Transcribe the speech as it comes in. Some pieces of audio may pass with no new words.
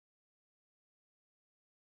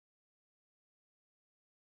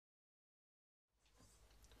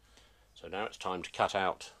So now it's time to cut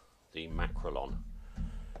out the macrolon.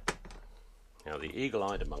 Now the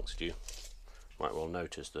eagle-eyed amongst you might well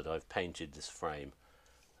notice that I've painted this frame.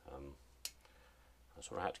 I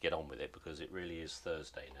sort of had to get on with it because it really is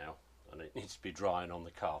Thursday now and it needs to be drying on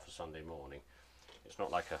the car for Sunday morning. It's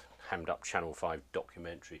not like a hammed up Channel 5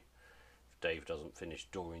 documentary if Dave doesn't finish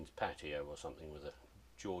Doreen's patio or something with a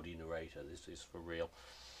Geordie narrator. This is for real.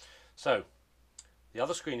 So the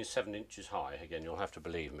other screen is 7 inches high. Again, you'll have to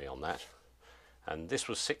believe me on that. And this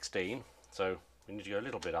was 16, so we need to go a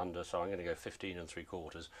little bit under, so I'm going to go 15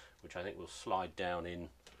 3/4, which I think will slide down in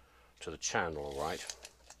to the channel all right.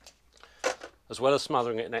 As well as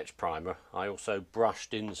smothering it in etch primer, I also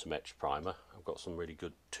brushed in some etch primer. I've got some really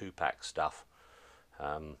good 2-pack stuff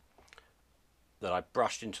that I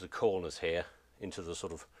brushed into the corners here, into the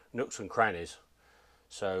sort of nooks and crannies,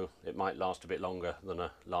 so it might last a bit longer than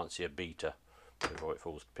a Lancia Beta before it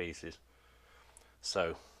falls to pieces.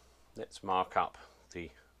 So let's mark up the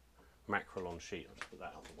macrolon sheet. I'll just put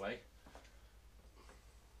that out of the way.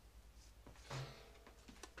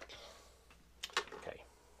 Okay,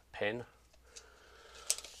 pen.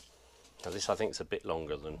 Now this I think is a bit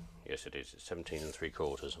longer than, yes it is, it's 17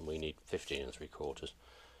 3/4 and we need 15 3/4.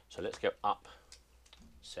 So let's go up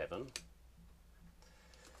 7.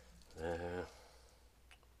 Better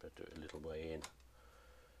do it a little way in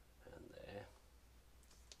and there.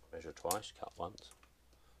 Measure twice, cut once,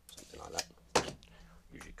 something like that.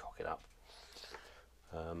 Usually cock it up.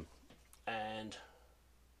 And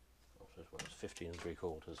also as well as 15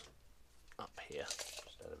 3/4 up here,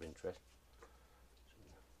 just out of interest.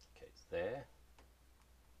 Okay, it's there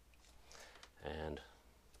and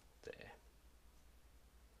there.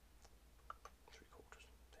 3/4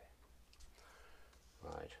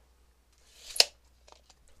 there. Right.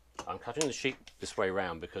 I'm cutting the sheet this way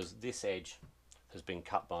round because this edge has been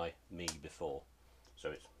cut by me before,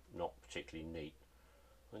 so it's not particularly neat.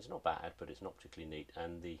 Well, it's not bad, but it's not particularly neat,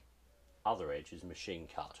 and the other edge is machine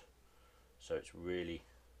cut, so it's really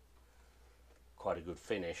quite a good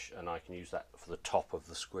finish, and I can use that for the top of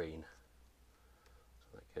the screen.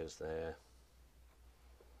 So that goes there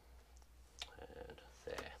and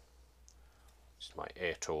there. It's my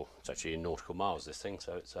air tool. It's actually in nautical miles, this thing,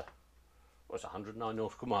 so it's a, well, it's 109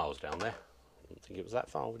 nautical miles down there. I didn't think it was that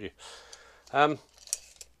far, would you?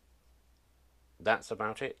 That's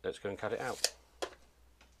about it. Let's go and cut it out.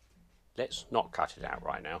 Let's not cut it out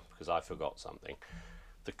right now because I forgot something.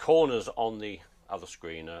 The corners on the other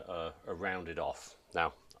screen are rounded off.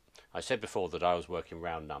 Now, I said before that I was working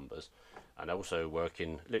round numbers and also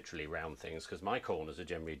working literally round things because my corners are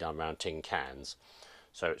generally done round tin cans.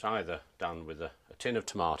 So it's either done with a tin of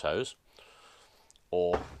tomatoes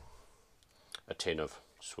or a tin of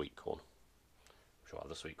sweet corn. I'm sure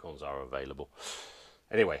other sweet corns are available.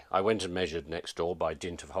 Anyway, I went and measured next door by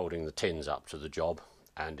dint of holding the tins up to the job,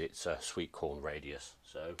 and it's a sweet corn radius.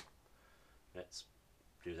 So let's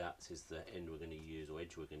do that. This is the end we're going to use, or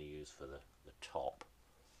edge we're going to use for the top.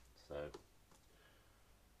 So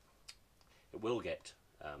it will get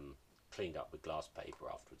cleaned up with glass paper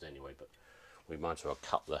afterwards anyway, but we might as well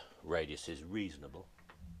cut the radiuses reasonable.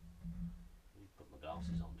 I need to put my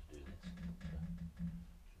glasses on to do this.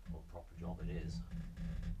 What a proper job it is.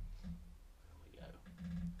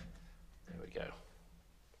 There we go.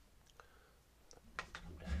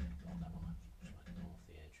 Come down on that one. Just like it off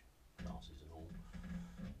the edge. Glasses and all.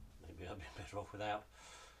 Maybe I'd be better off without.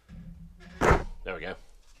 There we go.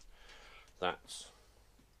 That's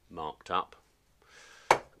marked up.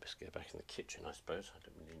 Best get back in the kitchen, I suppose. I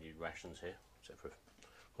don't really need rations here, except for,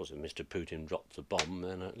 of course, if Mr. Putin drops a bomb,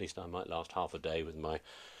 then at least I might last half a day with my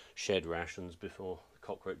shed rations before the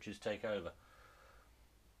cockroaches take over.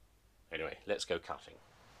 Anyway, let's go cutting.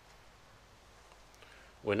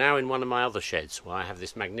 We're now in one of my other sheds where I have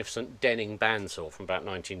this magnificent Denning bandsaw from about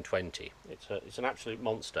 1920. It's an absolute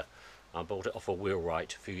monster. I bought it off a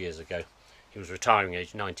wheelwright a few years ago. He was retiring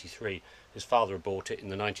age 93. His father had bought it in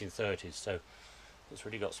the 1930s, so it's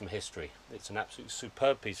really got some history. It's an absolutely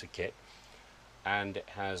superb piece of kit, and it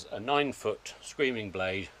has a 9-foot screaming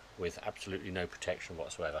blade with absolutely no protection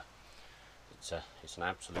whatsoever. It's an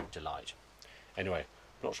absolute delight. Anyway,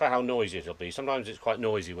 not sure how noisy it'll be. Sometimes it's quite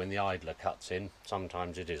noisy when the idler cuts in,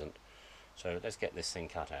 sometimes it isn't. So let's get this thing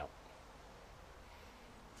cut out.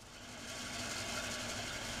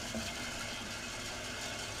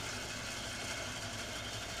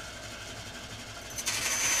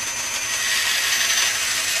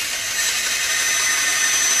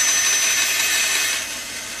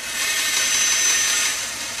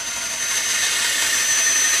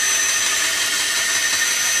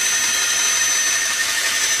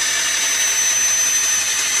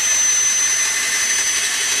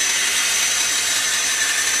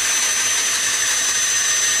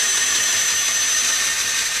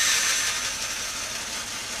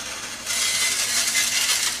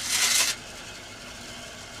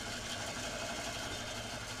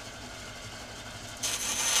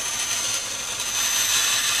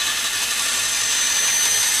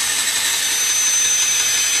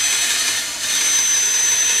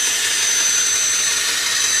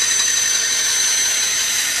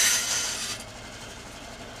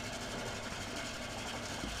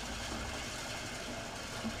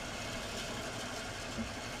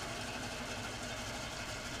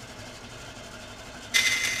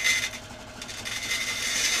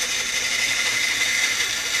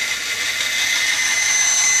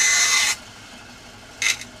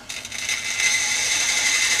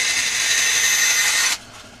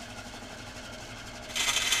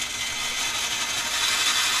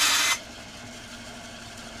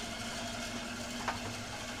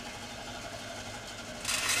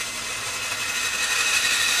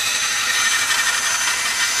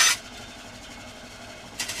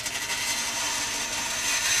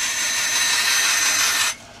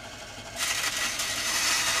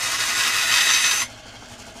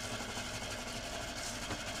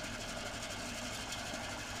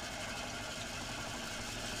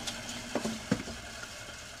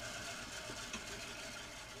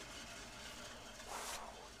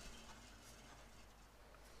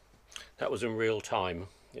 That was in real time.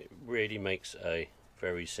 It really makes a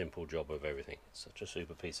very simple job of everything. It's such a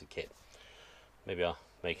super piece of kit. Maybe I'll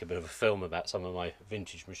make a bit of a film about some of my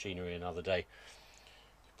vintage machinery another day.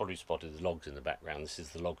 You've probably spotted the logs in the background. This is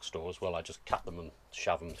the log store as well. I just cut them and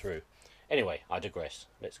shove them through. Anyway, I digress.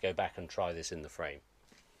 Let's go back and try this in the frame.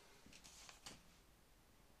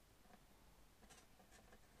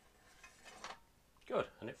 Good,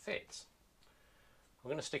 and it fits. I'm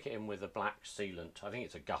going to stick it in with a black sealant. I think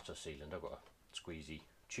it's a gutter sealant. I've got a squeezy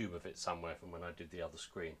tube of it somewhere from when I did the other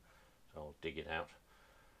screen, so I'll dig it out.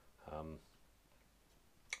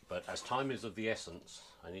 But as time is of the essence,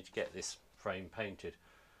 I need to get this frame painted.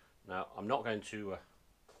 Now, I'm not going to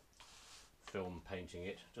film painting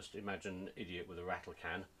it. Just imagine an idiot with a rattle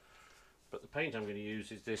can. But the paint I'm going to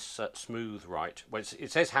use is this smooth right. Well,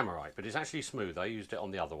 it says Hammerite, but it's actually smooth. I used it on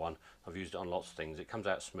the other one. I've used it on lots of things. It comes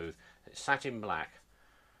out smooth. It's satin black,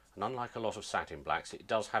 and unlike a lot of satin blacks, it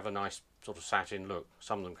does have a nice sort of satin look.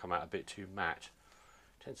 Some of them come out a bit too matte.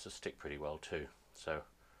 It tends to stick pretty well too. So I'm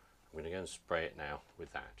going to go and spray it now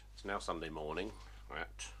with that. It's now Sunday morning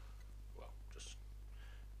at, well, just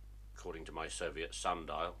according to my Soviet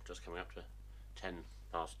sundial, just coming up to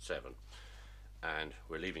 7:10, and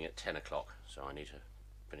we're leaving at 10 o'clock, so I need to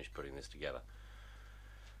finish putting this together.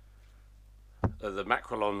 The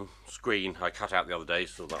Macrolon screen I cut out the other day,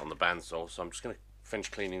 saw that on the bandsaw, so I'm just going to finish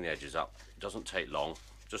cleaning the edges up. It doesn't take long,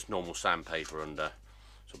 just normal sandpaper, and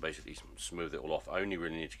so basically smooth it all off. I only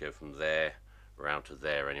really need to go from there around to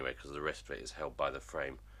there anyway, because the rest of it is held by the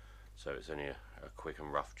frame, so it's only a quick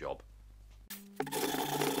and rough job.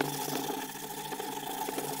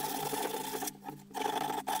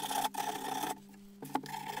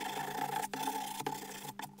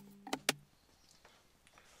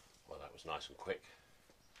 Well, that was nice and quick.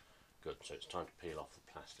 Good, so it's time to peel off the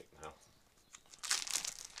plastic now.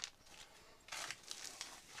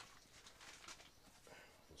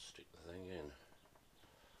 And stick the thing in.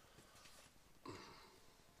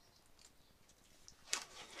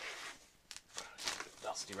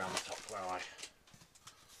 Dusty around the top where I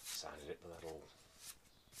sanded it, but that all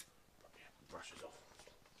brushes off.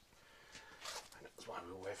 And that's why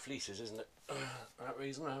we all wear fleeces, isn't it? For that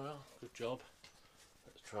reason. Oh well, good job.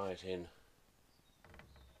 Let's try it in.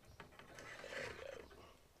 There we go.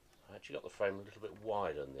 I actually got the frame a little bit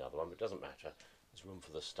wider than the other one, but it doesn't matter. There's room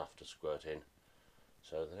for the stuff to squirt in.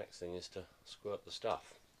 So the next thing is to squirt the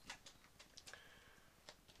stuff.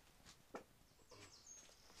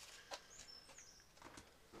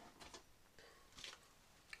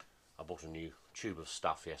 I bought a new tube of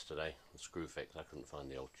stuff yesterday, a screw fix. I couldn't find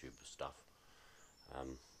the old tube of stuff.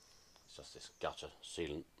 It's just this gutter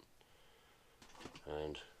sealant,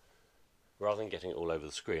 and rather than getting it all over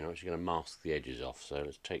the screen, I'm actually going to mask the edges off. So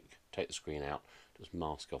let's take the screen out, just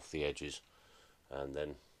mask off the edges, and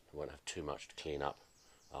then I won't have too much to clean up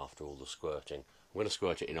after all the squirting. I'm going to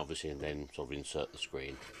squirt it in obviously and then sort of insert the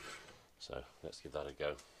screen. So let's give that a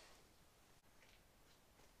go.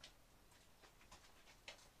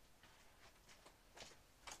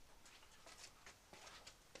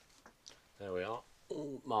 There we are,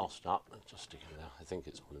 all masked up. Let's just stick it there. I think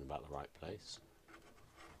it's all in about the right place.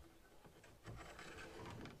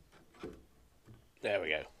 There we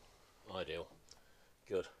go. Ideal.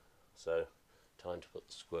 Good. So, time to put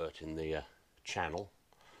the squirt in the channel,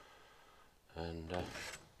 and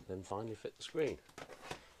then finally fit the screen.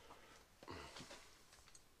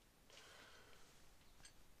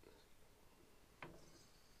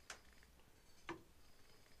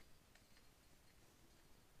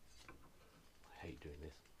 I hate doing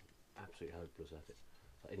this. Absolutely hopeless at it.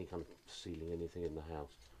 Like any kind of sealing anything in the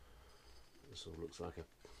house. This all looks like a,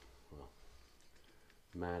 well,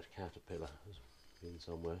 mad caterpillar has been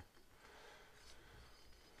somewhere.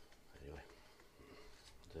 Anyway,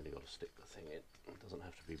 it's only got to stick the thing in. It doesn't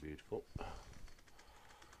have to be beautiful. And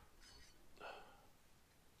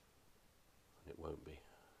it won't be.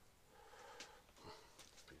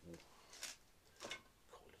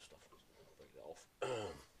 Coil stuff, break that off.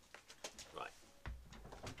 Right.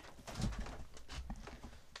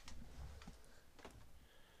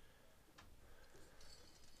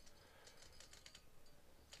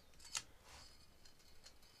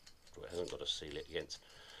 It hasn't got to seal it against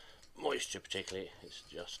moisture particularly, it's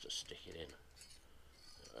just to stick it in.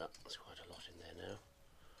 There's quite a lot in there now.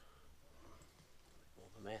 More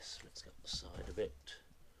of a mess. Let's get the side a bit.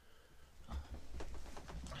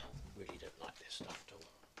 Really don't like this stuff at all.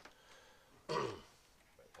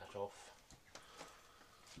 Break that off.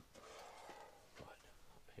 Right,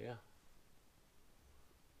 up here.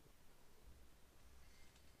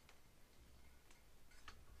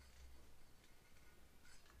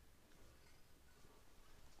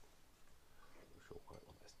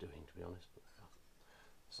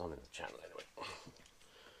 some in the channel anyway.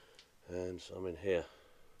 And some in here.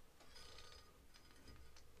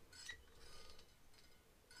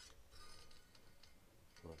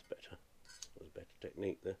 That's better. That was a better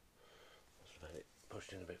technique there. Must have had it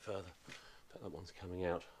pushed in a bit further. But that one's coming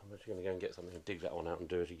out. I'm actually going to go and get something and dig that one out and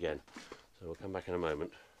do it again. So we'll come back in a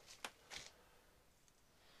moment.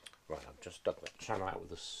 Right, I've just dug that channel out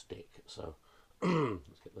with a stick, so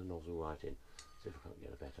let's get the nozzle right in. See if I can't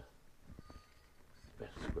get a better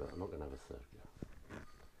squirt. I'm not going to have a third go.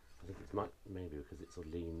 I think it might, maybe because it sort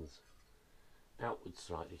of leans outwards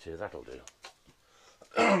slightly too. That'll do.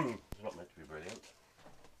 It's not meant to be brilliant.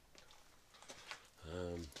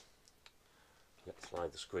 Let's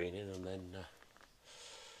slide the screen in and then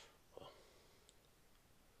well,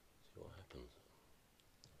 see what happens.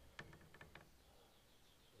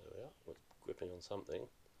 There we are. We're gripping on something.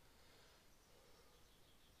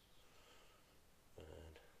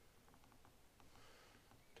 And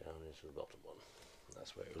down into the bottom one.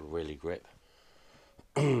 That's where it will really grip.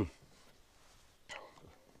 Push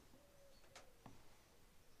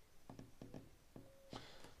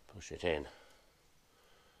it in.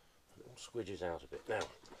 It all squidges out a bit now.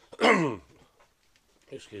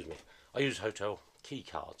 Excuse me. I use hotel key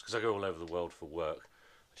cards because I go all over the world for work.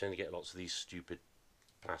 I tend to get lots of these stupid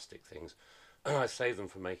plastic things. I save them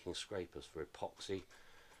for making scrapers for epoxy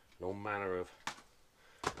and all manner of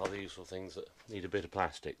other useful things that need a bit of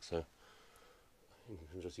plastic. So you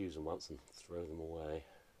can just use them once and throw them away.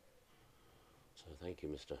 So thank you,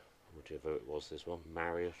 Mr. whichever it was, this one,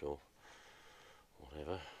 Marriott or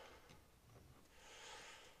whatever.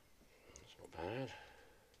 It's not bad.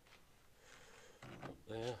 Up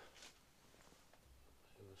there.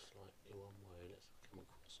 It was slightly one way. Let's come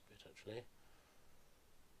across a bit actually.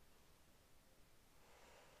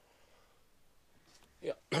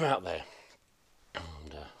 Yeah, about there.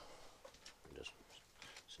 And just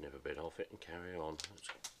snip a bit off it and carry on. Let's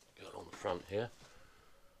go along the front here.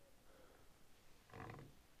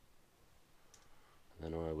 And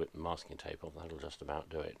then when I whip the masking tape off, that'll just about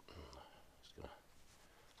do it.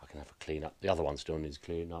 I can have a clean up. The other one still needs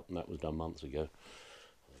cleaning up, and that was done months ago.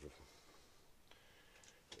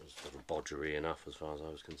 It was sort of bodgery enough as far as I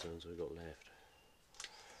was concerned, so we got left.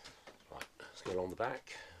 Right, let's go along the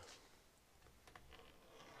back.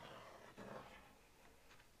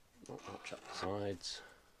 Not much up the sides.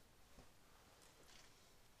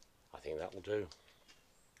 I think that will do.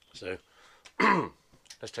 So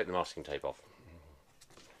let's take the masking tape off.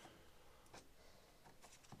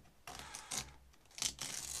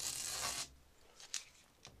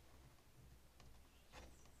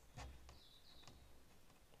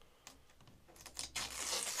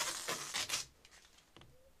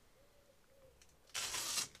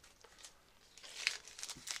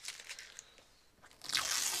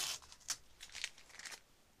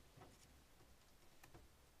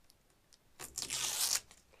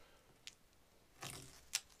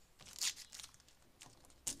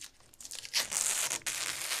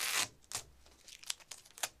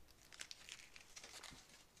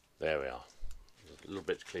 There we are. There's a little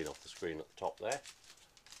bit to clean off the screen at the top there,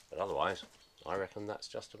 but otherwise I reckon that's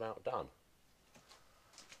just about done.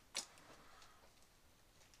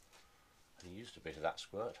 I used a bit of that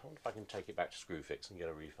squirt. I wonder if I can take it back to Screwfix and get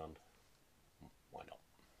a refund. Why not?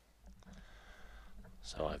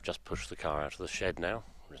 So I've just pushed the car out of the shed now.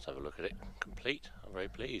 Let's have a look at it. Complete. I'm very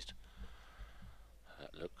pleased.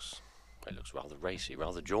 It looks rather racy,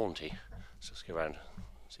 rather jaunty. Let's just go around and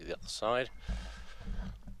see the other side.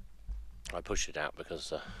 I pushed it out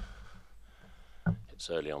because it's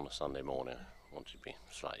early on a Sunday morning. I wanted to be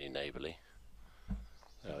slightly neighbourly.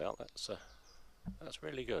 There we are. That's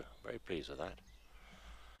really good. I'm very pleased with that.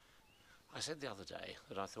 I said the other day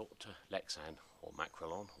that I thought Lexan or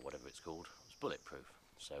Macrolon or whatever it's called was bulletproof.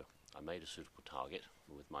 So I made a suitable target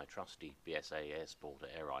and with my trusty BSA Air Sport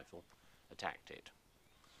air rifle attacked it.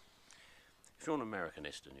 If you're an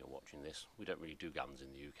Americanist and you're watching this, we don't really do guns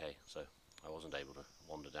in the UK, so I wasn't able to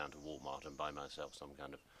wander down to Walmart and buy myself some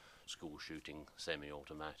kind of school shooting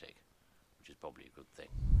semi-automatic, which is probably a good thing.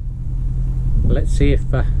 Let's see if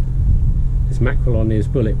this Macrolon is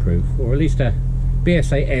bulletproof, or at least a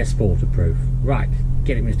BSA Air Sporter proof. Right,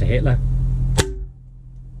 get it, Mr. Hitler.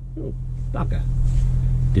 Oh, bugger.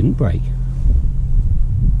 Didn't break.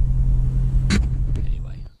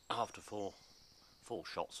 Anyway, after four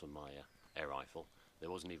shots from my air rifle, there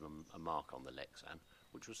wasn't even a mark on the Lexan,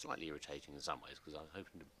 which was slightly irritating in some ways because I was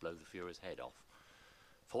hoping to blow the Fuhrer's head off.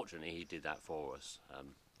 Fortunately, he did that for us,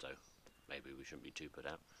 so maybe we shouldn't be too put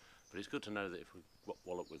out. But it's good to know that if we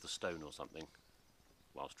wallop with a stone or something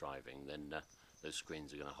whilst driving, then those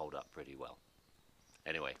screens are going to hold up pretty well.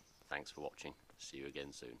 Anyway, thanks for watching. See you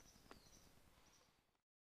again soon.